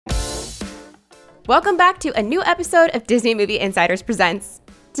Welcome back to a new episode of Disney Movie Insiders Presents.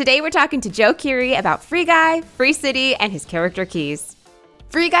 Today we're talking to Joe Keery about Free Guy, Free City, and his character Keys.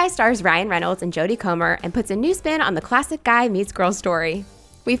 Free Guy stars Ryan Reynolds and Jodie Comer and puts a new spin on the classic guy meets girl story.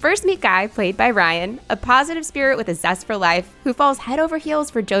 We first meet Guy, played by Ryan, a positive spirit with a zest for life who falls head over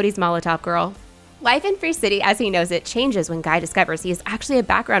heels for Jodie's Molotov girl. Life in Free City as he knows it changes when Guy discovers he is actually a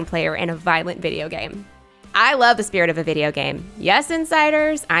background player in a violent video game. I love the spirit of a video game. Yes,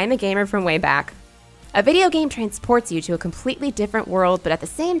 insiders, I'm a gamer from way back. A video game transports you to a completely different world, but at the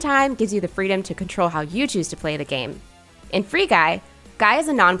same time gives you the freedom to control how you choose to play the game. In Free Guy, Guy is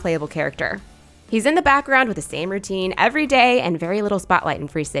a non-playable character. He's in the background with the same routine every day and very little spotlight in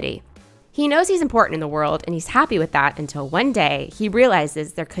Free City. He knows he's important in the world and he's happy with that until one day he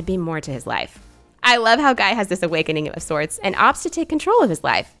realizes there could be more to his life. I love how Guy has this awakening of sorts and opts to take control of his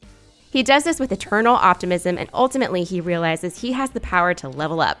life. He does this with eternal optimism and ultimately he realizes he has the power to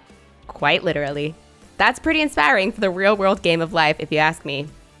level up. Quite literally. That's pretty inspiring for the real-world game of life, if you ask me.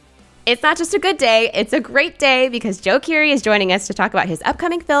 It's not just a good day, it's a great day because Joe Keery is joining us to talk about his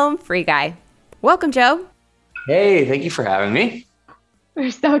upcoming film, Free Guy. Welcome, Joe. Hey, thank you for having me. We're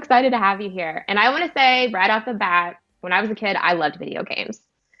so excited to have you here. And I want to say right off the bat, when I was a kid, I loved video games.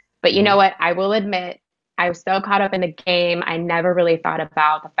 But you know what? I will admit, I was so caught up in the game, I never really thought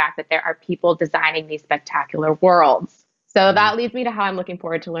about the fact that there are people designing these spectacular worlds. So that leads me to how I'm looking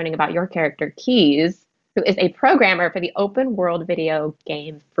forward to learning about your character, Keys, who is a programmer for the open world video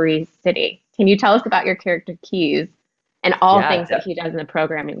game Free City. Can you tell us about your character Keys and all things that he does in the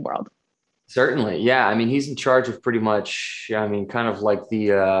programming world? Certainly. Yeah. I mean, he's in charge of pretty much, kind of like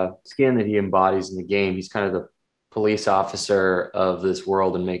the skin that he embodies in the game. He's kind of the police officer of this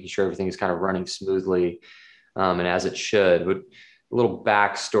world and making sure everything is kind of running smoothly and as it should. But a little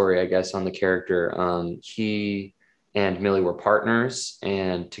backstory, I guess, on the character. He and Millie were partners,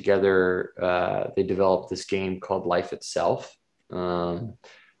 and together they developed this game called Life Itself. It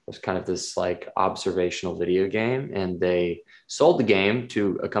was kind of this like observational video game, and they sold the game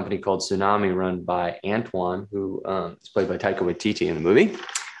to a company called Tsunami, run by Antoine, who is played by Taika Waititi in the movie.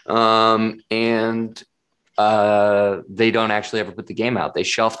 They don't actually ever put the game out. They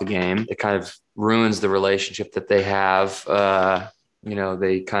shelf the game. It kind of ruins the relationship that they have.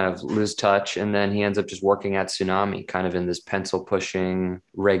 They kind of lose touch, and then he ends up just working at Tsunami, kind of in this pencil pushing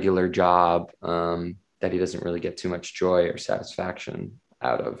regular job that he doesn't really get too much joy or satisfaction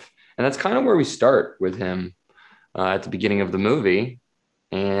out of. And that's kind of where we start with him at the beginning of the movie.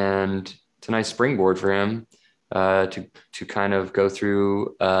 And it's a nice springboard for him to kind of go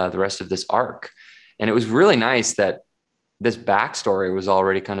through the rest of this arc. And it was really nice that this backstory was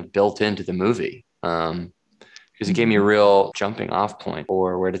already kind of built into the movie. Because it gave me a real jumping off point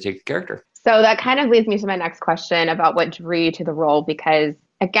for where to take the character. So that kind of leads me to my next question about what drew you to the role, because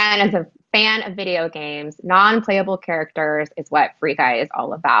again, as a fan of video games, non-playable characters is what Free Guy is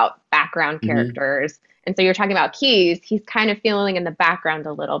all about, background characters. And so you're talking about Keys, he's kind of feeling in the background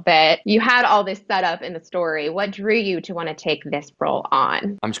a little bit. You had all this set up in the story. What drew you to want to take this role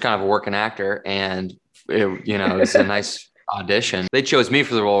on? I'm just kind of a working actor, and it's a nice audition. They chose me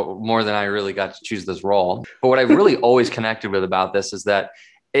for the role more than I really got to choose this role. But what I've really always connected with about this is that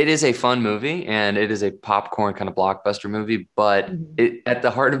it is a fun movie and it is a popcorn kind of blockbuster movie, but at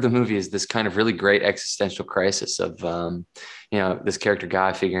the heart of the movie is this kind of really great existential crisis of, this character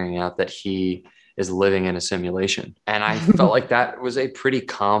Guy figuring out that he is living in a simulation. And I felt like that was a pretty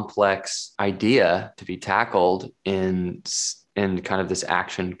complex idea to be tackled in kind of this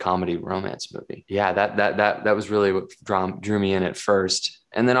action comedy romance movie. Yeah, that was really what drew me in at first.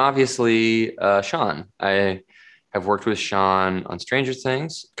 And then obviously Sean. I have worked with Sean on Stranger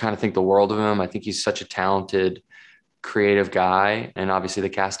Things, kind of think the world of him. I think he's such a talented, creative guy, and obviously the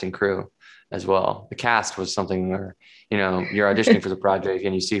cast and crew as well. The cast was something where, you're auditioning for the project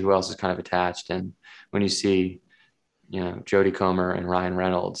and you see who else is kind of attached. And when you see, Jodie Comer and Ryan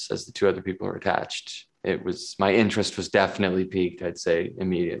Reynolds as the two other people who are attached, my interest was definitely piqued, I'd say,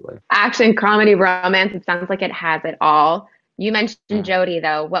 immediately. Action, comedy, romance, it sounds like it has it all. You mentioned Jodie,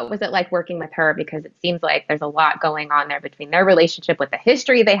 though. What was it like working with her? Because it seems like there's a lot going on there between their relationship, with the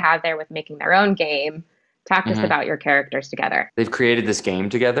history they have there with making their own game. Talk to us about your characters together. They've created this game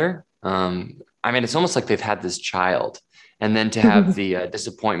together. It's almost like they've had this child. And then to have the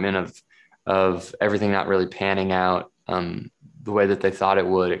disappointment of everything not really panning out the way that they thought it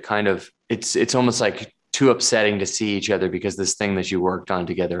would, it's almost like too upsetting to see each other because this thing that you worked on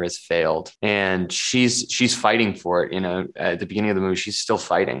together has failed. And she's fighting for it. At the beginning of the movie, she's still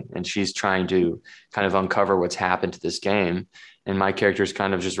fighting and she's trying to kind of uncover what's happened to this game. And my character is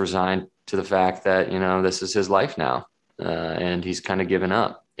kind of just resigned to the fact that, this is his life now. and he's kind of given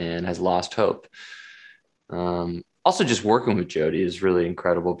up and has lost hope. Also, just working with Jodie is really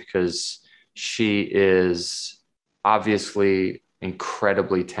incredible because she is obviously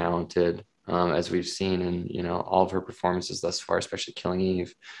incredibly talented, as we've seen in, all of her performances thus far, especially Killing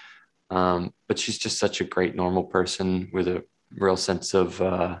Eve. But she's just such a great normal person with a real sense of,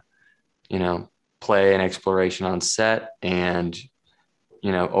 play and exploration on set, and,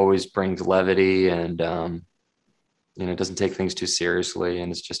 always brings levity and, doesn't take things too seriously.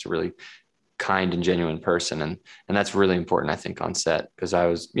 And it's just a really kind and genuine person. And that's really important, I think, on set, because I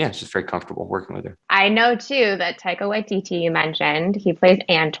was, just very comfortable working with her. I know too that Taika Waititi, you mentioned, he plays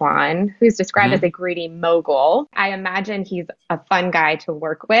Antoine, who's described as a greedy mogul. I imagine he's a fun guy to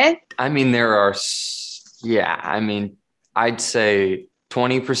work with. I mean, I'd say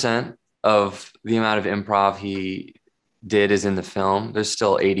 20% of the amount of improv he did is in the film. There's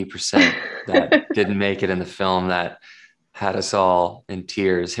still 80% that didn't make it in the film that had us all in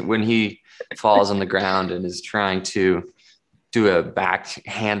tears. When he falls on the ground and is trying to do a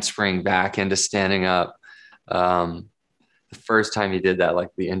handspring back into standing up. The first time he did that, like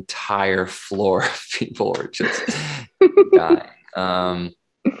the entire floor of people were just dying.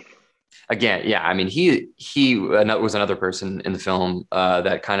 Again, he was another person in the film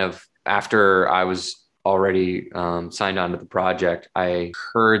that kind of, after I was already signed on to the project, I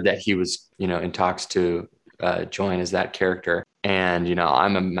heard that he was, in talks to join as that character. And,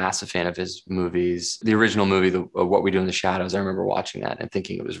 I'm a massive fan of his movies. The original movie, What We Do in the Shadows, I remember watching that and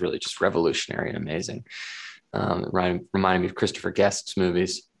thinking it was really just revolutionary and amazing. Reminded me of Christopher Guest's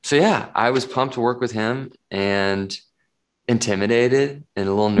movies. So, I was pumped to work with him and intimidated and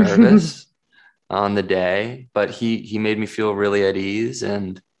a little nervous on the day. But he made me feel really at ease.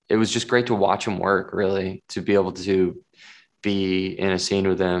 And it was just great to watch him work, really, to be able to be in a scene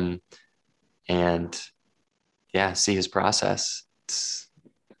with him and see his process.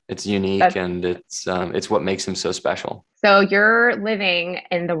 It's unique, and it's what makes him so special. So you're living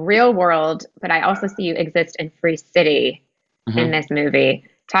in the real world, but I also see you exist in Free City in this movie.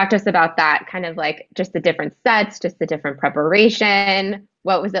 Talk to us about that, kind of like just the different sets, just the different preparation.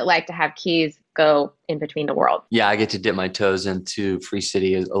 What was it like to have Keys go in between the world? Yeah, I get to dip my toes into Free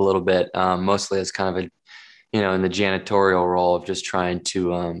City a little bit, mostly as kind of in the janitorial role of just trying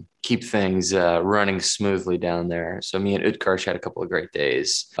to keep things running smoothly down there. So me and Utkarsh had a couple of great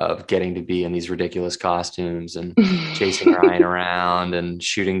days of getting to be in these ridiculous costumes and chasing Ryan around and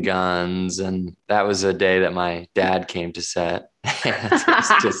shooting guns. And that was a day that my dad came to set.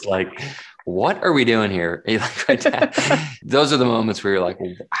 It's just like, what are we doing here? Those are the moments where you're like,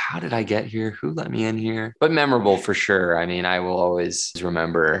 well, how did I get here? Who let me in here? But memorable for sure. I mean, I will always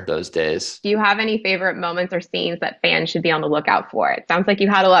remember those days. Do you have any favorite moments or scenes that fans should be on the lookout for? It sounds like you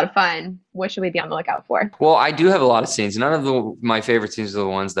had a lot of fun. What should we be on the lookout for? Well, I do have a lot of scenes. None of my favorite scenes are the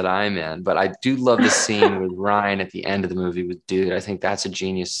ones that I'm in, but I do love the scene with Ryan at the end of the movie with Dude. I think that's a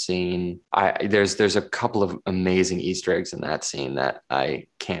genius scene. There's a couple of amazing Easter eggs in that scene that I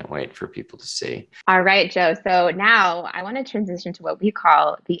can't wait for people to see. All right, Joe. So now I want to transition to what we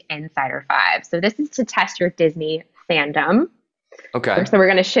call the Insider Five. So this is to test your Disney fandom. Okay. So we're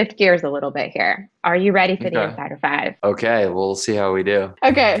going to shift gears a little bit here. Are you ready for the Insider Five? Okay, we'll see how we do.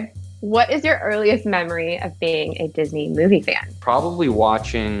 Okay. What is your earliest memory of being a Disney movie fan? Probably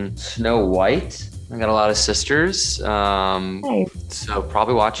watching Snow White. I got a lot of sisters. Nice. So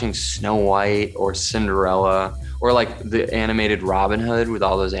probably watching Snow White or Cinderella, or like the animated Robin Hood with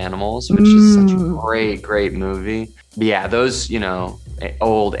all those animals, which is such a great movie. But yeah, those,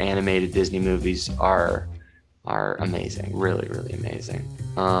 old animated Disney movies are amazing. Really, really amazing.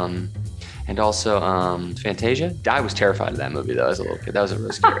 And also Fantasia. I was terrified of that movie though as a little kid. That was a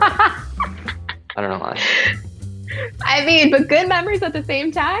real scary. I don't know why. I mean, but good memories at the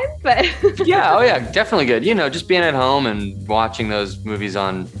same time. But yeah, definitely good. Just being at home and watching those movies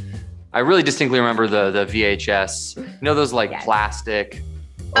on. I really distinctly remember the VHS. Those plastic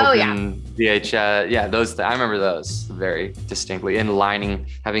open VHS. Yeah, those. I remember those very distinctly. And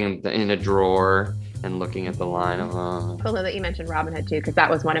having them in a drawer. And looking at the line of Cool that you mentioned Robin Hood too, because that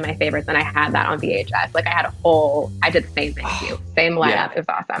was one of my favorites, and I had that on VHS. Like I did the same thing as you. Same lineup. Yeah. It was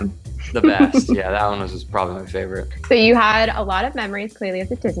awesome. The best. Yeah, that one was probably my favorite. So you had a lot of memories clearly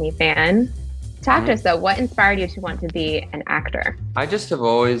as a Disney fan. Talk to us though, what inspired you to want to be an actor? I just have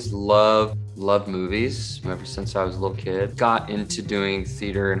always loved movies ever since I was a little kid. Got into doing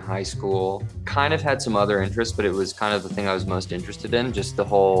theater in high school. Kind of had some other interests, but it was kind of the thing I was most interested in, just the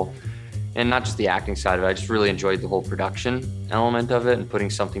whole. And not just the acting side of it, I just really enjoyed the whole production element of it and putting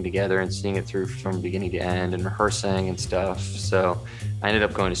something together and seeing it through from beginning to end and rehearsing and stuff. So I ended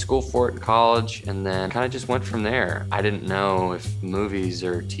up going to school for it in college and then kind of just went from there. I didn't know if movies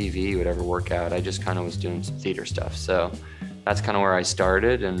or TV would ever work out. I just kind of was doing some theater stuff. So that's kind of where I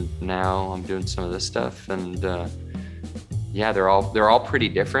started, and now I'm doing some of this stuff. And yeah, they're all pretty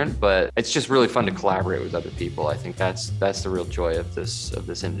different, but it's just really fun to collaborate with other people. I think that's the real joy of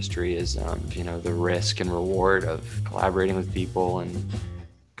this industry is the risk and reward of collaborating with people and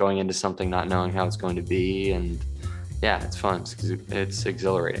going into something not knowing how it's going to be. And yeah, it's fun. It's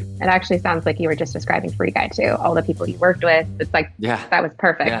exhilarating. It actually sounds like you were just describing Free Guy too. All the people you worked with. It's like, yeah, that was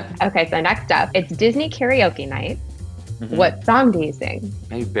perfect. Yeah. Okay, so next up, it's Disney karaoke night. Mm-hmm. What song do you sing?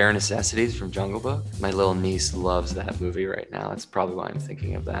 Maybe Bare Necessities from Jungle Book. My little niece loves that movie right now. That's probably why I'm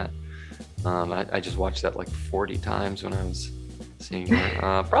thinking of that. I just watched that like 40 times when I was seeing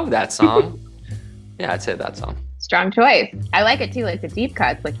her. Probably that song. Yeah, I'd say that song. Strong choice. I like it too, like the deep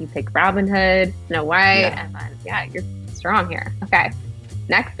cuts. Like you pick Robin Hood, Snow White, and then, you're strong here. Okay,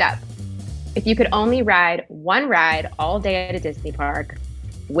 next up. If you could only ride one ride all day at a Disney park,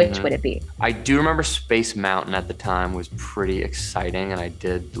 which would it be? I do remember Space Mountain at the time was pretty exciting, and I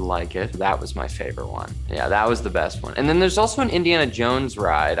did like it. That was my favorite one. Yeah, that was the best one. And then there's also an Indiana Jones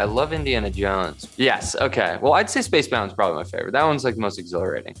ride. I love Indiana Jones. Yes, okay. Well, I'd say Space Mountain's probably my favorite. That one's like the most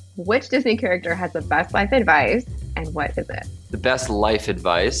exhilarating. Which Disney character has the best life advice, and what is it? The best life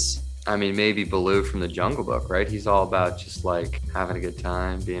advice? I mean, maybe Baloo from the Jungle Book, right? He's all about just like having a good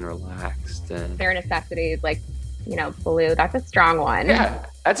time, being relaxed. And bare necessities, like, Baloo, that's a strong one. Yeah,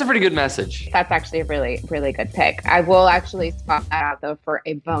 that's a pretty good message. That's actually a really, really good pick. I will actually swap that out, though, for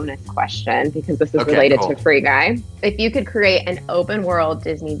a bonus question, because this is related to Free Guy. If you could create an open world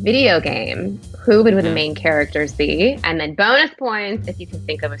Disney video game, who would the main characters be? And then bonus points if you can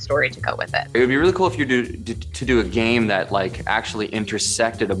think of a story to go with it. It would be really cool if you do a game that like actually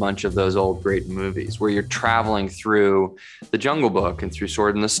intersected a bunch of those old great movies, where you're traveling through the Jungle Book and through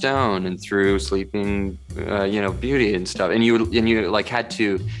Sword in the Stone and through Sleeping Beauty and stuff, and you like had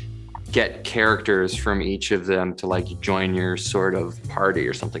to get characters from each of them to like join your sort of party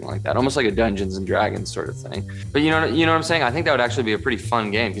or something like that, almost like a Dungeons and Dragons sort of thing. But you know what I'm saying? I think that would actually be a pretty fun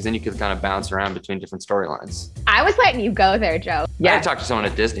game, because then you could kind of bounce around between different storylines. I was letting you go there, Joe. Yeah, I talked to someone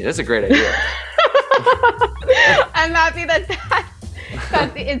at Disney. That's a great idea. I'm happy that's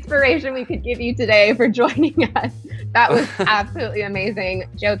the inspiration we could give you today for joining us. That was absolutely amazing.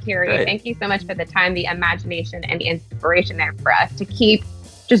 Joe Keery, thank you so much for the time, the imagination, and the inspiration there for us to keep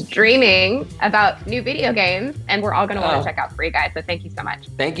just dreaming about new video games. And we're all going to want to check out Free Guy. So thank you so much.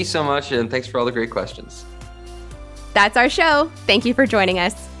 Thank you so much. And thanks for all the great questions. That's our show. Thank you for joining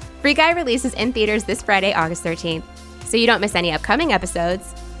us. Free Guy releases in theaters this Friday, August 13th. So you don't miss any upcoming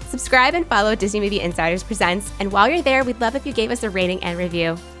episodes, subscribe and follow Disney Movie Insiders Presents. And while you're there, we'd love if you gave us a rating and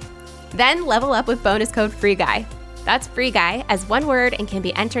review. Then level up with bonus code Free Guy. That's Free Guy as one word and can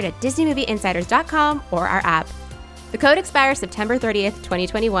be entered at DisneyMovieInsiders.com or our app. The code expires September 30th,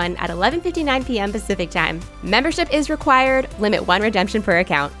 2021 at 11:59 p.m. Pacific Time. Membership is required. Limit one redemption per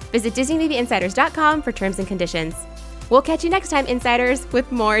account. Visit DisneyMovieInsiders.com for terms and conditions. We'll catch you next time, Insiders, with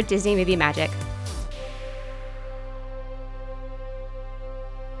more Disney movie magic.